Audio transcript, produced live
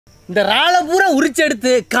இந்த இறாலை பூரா உரிச்சு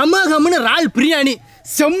எடுத்து கமகமன்னு இறால் பிரியாணி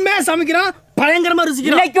செம்மையா சமைக்கிறோம், பயங்கரமா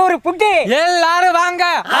ருசிக்கிறோம். இன்னைக்கு ஒரு புட்டி, எல்லாரும் வாங்க.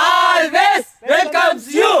 Always welcomes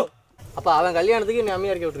you. அப்ப அவன் கல்யாணத்துக்கு நீ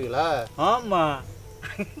அம்மியா இருக்க விட்டுருக்கீங்களா? ஆமா,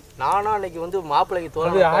 நானும் அன்னைக்கு வந்து மாப்பிள்ளைக்கு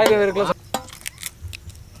தோணும் 1000 பேருக்குள்ள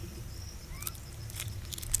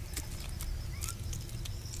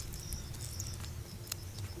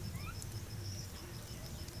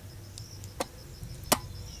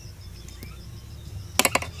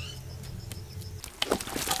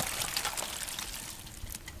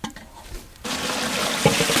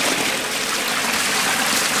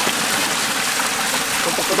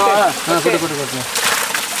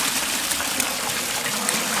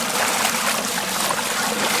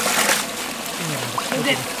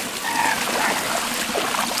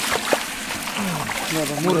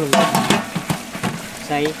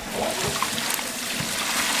சரி.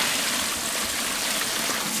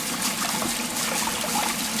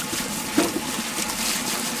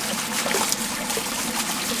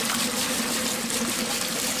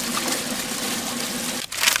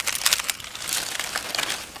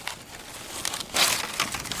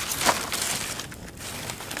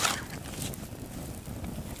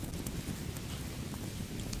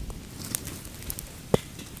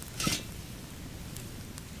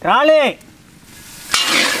 ராலே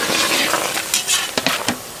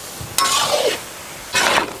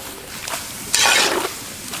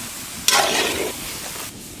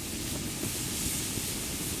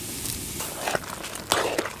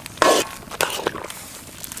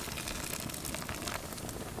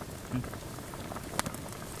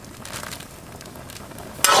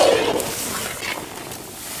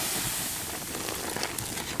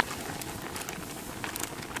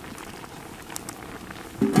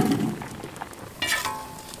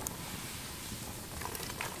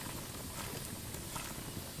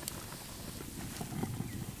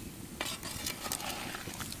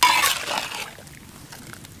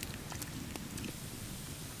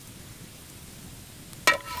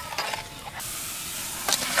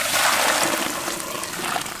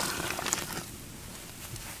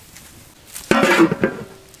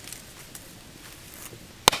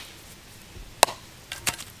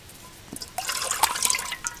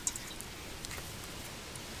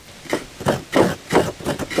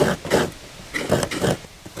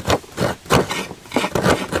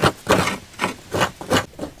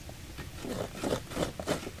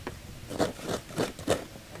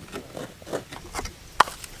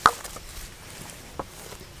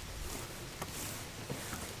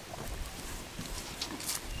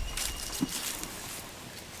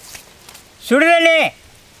சுடுதண்ணி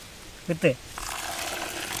வித்து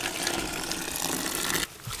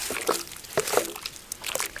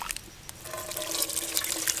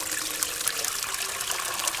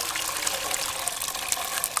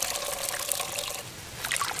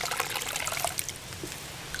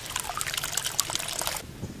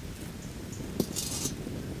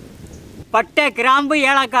பட்டை, கிராம்பு,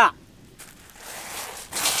 ஏலக்காய்.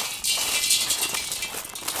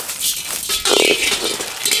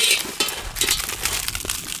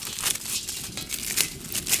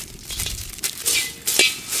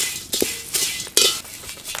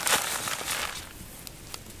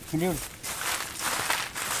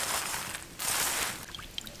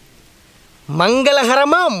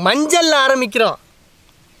 மங்களகரமா மஞ்சள் ஆரம்பிக்கிறோம்.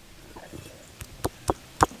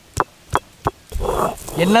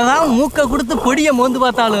 என்னதான் மூக்க கொடுத்து பொடியை மோந்து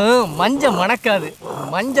பார்த்தாலும் மஞ்சள் மணக்காது.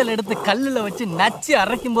 மஞ்சள் எடுத்து கல்லில் வச்சு நச்சு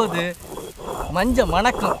அரைக்கும் போது மஞ்சள்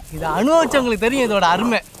மணக்கும். இதை அனுபவிச்சவங்களுக்கு தெரியும் இதோட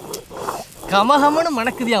அருமை. கமகமன்னு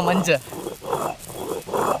மணக்குதியா மஞ்சள்.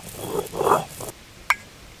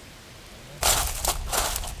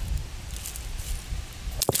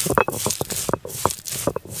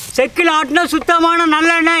 செக்கில் ஆட்டின சுத்தமான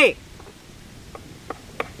நல்லெண்ணெய்.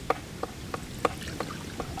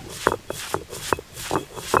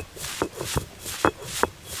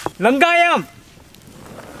 வெங்காயம்,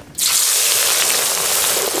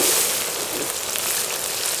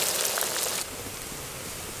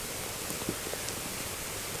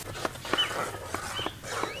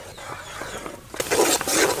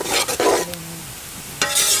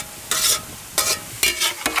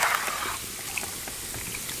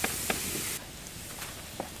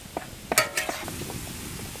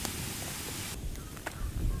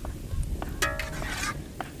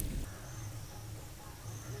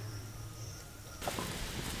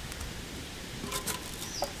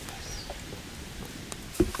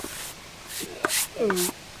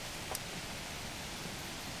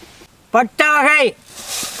 பட்டை வகை,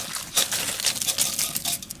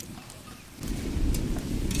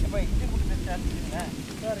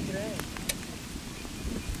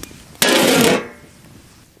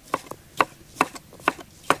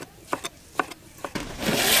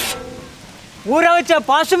 ஊற வச்ச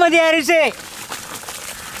பாசுமதி அரிசி,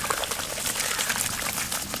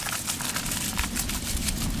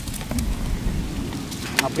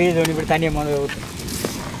 அப்படியே தோணி இப்படி தண்ணியை முதல்ல ஊற்று.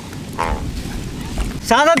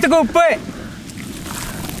 சாதத்துக்கு உப்பு,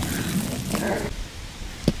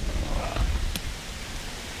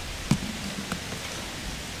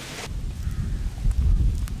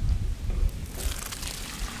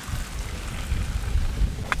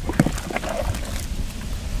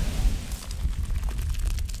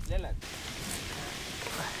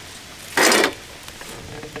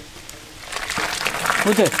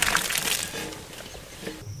 ஊற்று.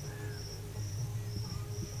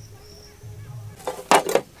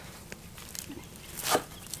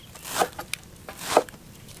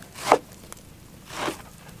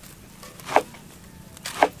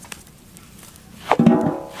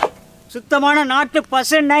 சுத்தமான நாட்டு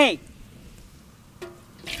பசு நெய்,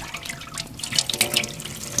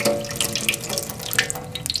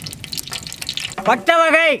 பட்டை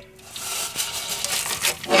வகை,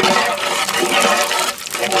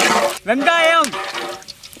 வெங்காயம்,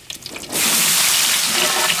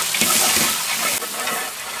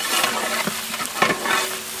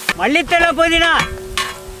 மல்லித்தழை, புதினா,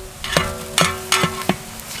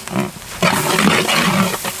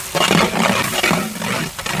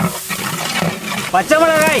 பச்சை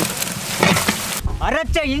மிளகாய்,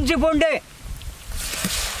 அரைச்ச இஞ்சி பூண்டு,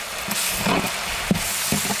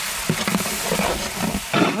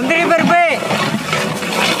 முந்திரி பருப்பு,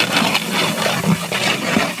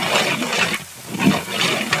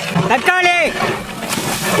 தக்காளி,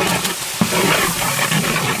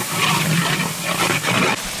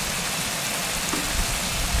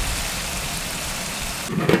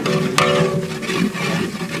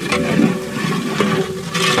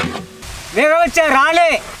 வேக வச்ச இறாலு,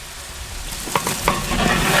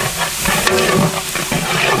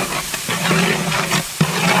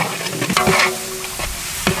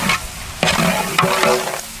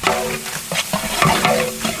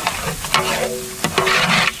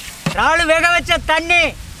 இறாலு வேக வச்ச தண்ணி,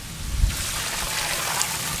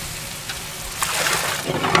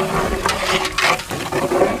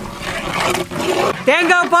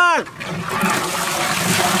 தேங்காய் பால்,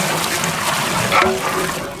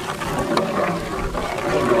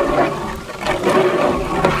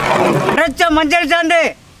 அரைச்ச மஞ்சள் சாந்து,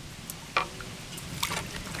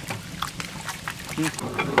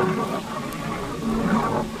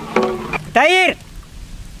 தயிர்,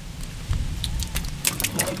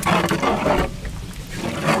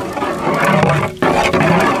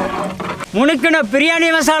 முணுக்கின பிரியாணி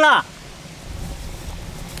மசாலா,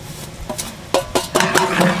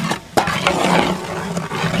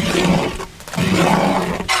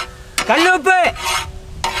 கல்லுப்பு,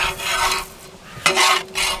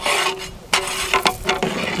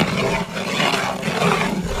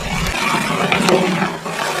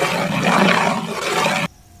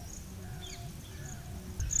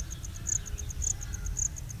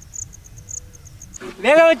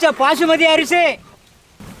 வேக வச்ச பாசுமதி அரிசி,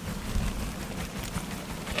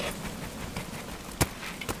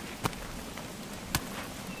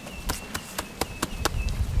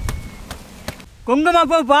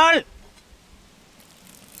 குங்குமப்பூ பால்,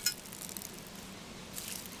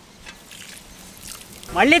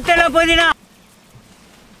 மல்லித்தழை, புதினா,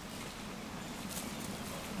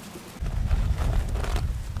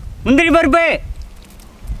 முந்திரி பருப்பு,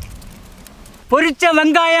 பொரிச்ச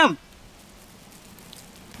வெங்காயம்,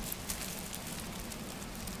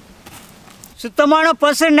 சுத்தமான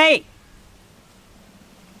பசு நெய்,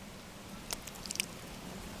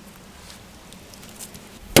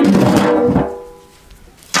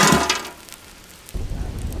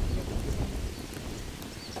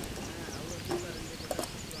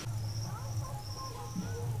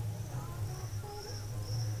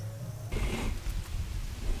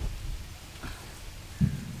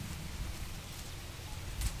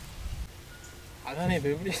 அதானே இப்போ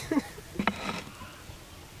எப்படி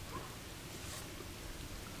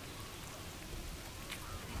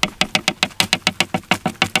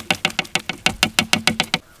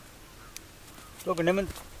ஓகே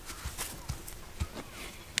நிமிந்து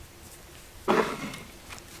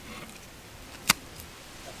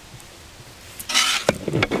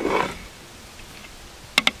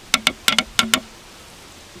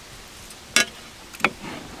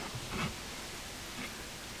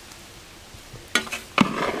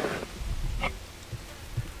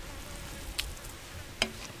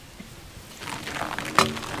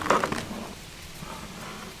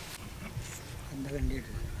அந்த வண்டி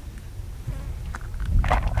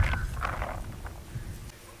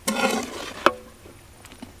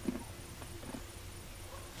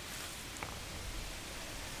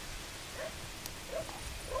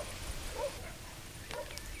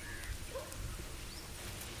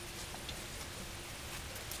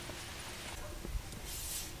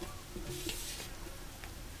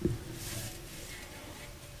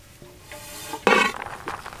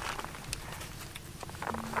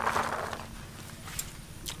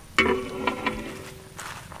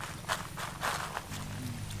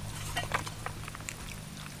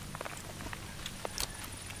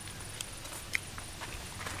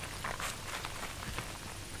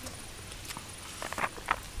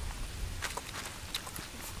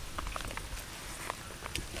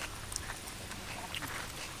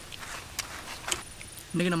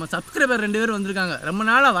இன்றைக்கி நம்ம சப்ஸ்கிரைபர் 2 பேர் வந்திருக்காங்க. ரொம்ப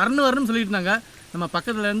நாளாக வரணும்னு சொல்லிட்டு இருந்தாங்க. நம்ம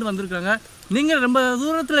பக்கத்துலேருந்து வந்திருக்காங்க. நீங்கள் ரொம்ப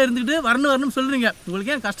தூரத்தில் இருந்துக்கிட்டு வரணும்னு சொல்கிறீங்க.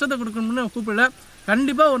 உங்களுக்கு ஏன் கஷ்டத்தை கொடுக்கணும்னு கூப்பிடல.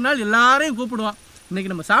 கண்டிப்பாக ஒரு நாள் எல்லாரையும் கூப்பிடுவோம். இன்றைக்கி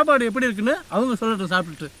நம்ம சாப்பாடு எப்படி இருக்குன்னு அவங்க சொல்லட்டும்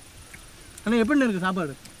சாப்பிட்டுட்டு. ஆனால் எப்படி இருக்குது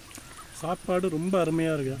சாப்பாடு? சாப்பாடு ரொம்ப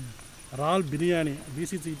அருமையாக இருக்கு. இறால் பிரியாணி,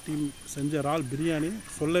 பிசிசி டீம் செஞ்ச இறால் பிரியாணி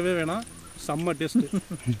சொல்லவே வேணாம், செம்ம டேஸ்ட்டு.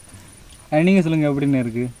 நீங்கள் சொல்லுங்கள் எப்படின்னு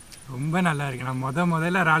இருக்குது? ரொம்ப நல்லா இருக்குது. நான்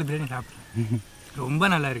முதல்ல இறால் பிரியாணி சாப்பிட்டேன். ரொம்ப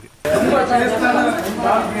நல்லா இருக்குது. ரொம்ப டேஸ்டான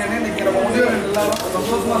இறால் பிரியாணி இன்னைக்கு நம்ம எல்லாரும்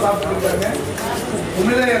சந்தோஷமாக சாப்பிட்டுருக்காங்க.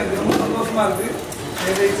 உண்மையிலே எனக்கு ரொம்ப சந்தோஷமாக இருக்குது.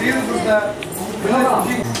 இதை செய்து கொடுத்த